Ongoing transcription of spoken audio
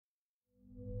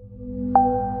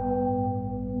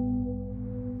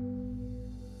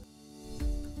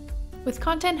With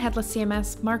Content Headless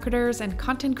CMS, marketers and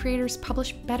content creators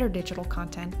publish better digital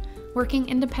content, working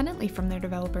independently from their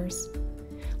developers.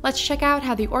 Let's check out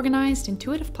how the organized,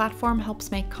 intuitive platform helps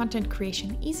make content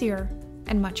creation easier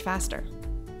and much faster.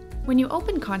 When you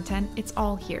open Content, it's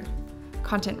all here.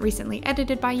 Content recently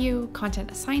edited by you,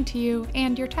 content assigned to you,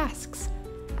 and your tasks.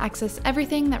 Access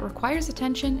everything that requires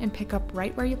attention and pick up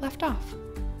right where you left off.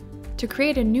 To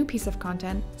create a new piece of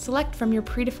content, select from your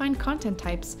predefined content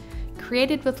types,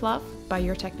 created with love by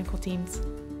your technical teams.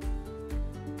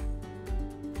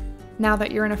 Now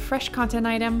that you're in a fresh content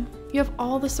item, you have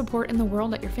all the support in the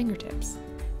world at your fingertips.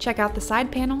 Check out the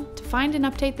side panel to find and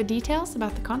update the details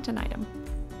about the content item.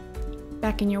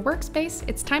 Back in your workspace,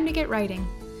 it's time to get writing.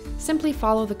 Simply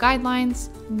follow the guidelines,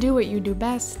 do what you do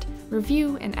best,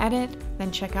 review and edit,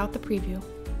 then check out the preview.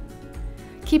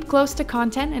 Keep close to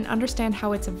content and understand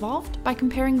how it's evolved by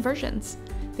comparing versions.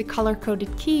 The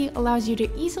color-coded key allows you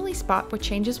to easily spot what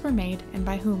changes were made and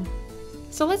by whom.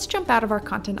 So let's jump out of our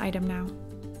content item now.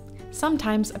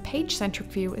 Sometimes a page-centric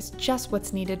view is just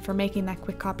what's needed for making that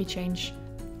quick copy change.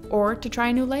 Or to try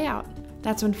a new layout.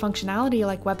 That's when functionality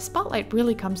like Web Spotlight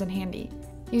really comes in handy.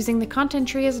 Using the content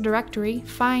tree as a directory,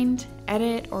 find,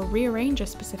 edit, or rearrange a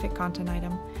specific content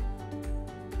item.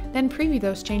 Then preview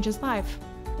those changes live.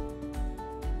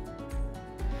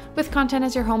 With content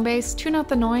as your home base, tune out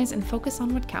the noise and focus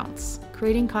on what counts,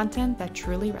 creating content that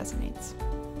truly resonates.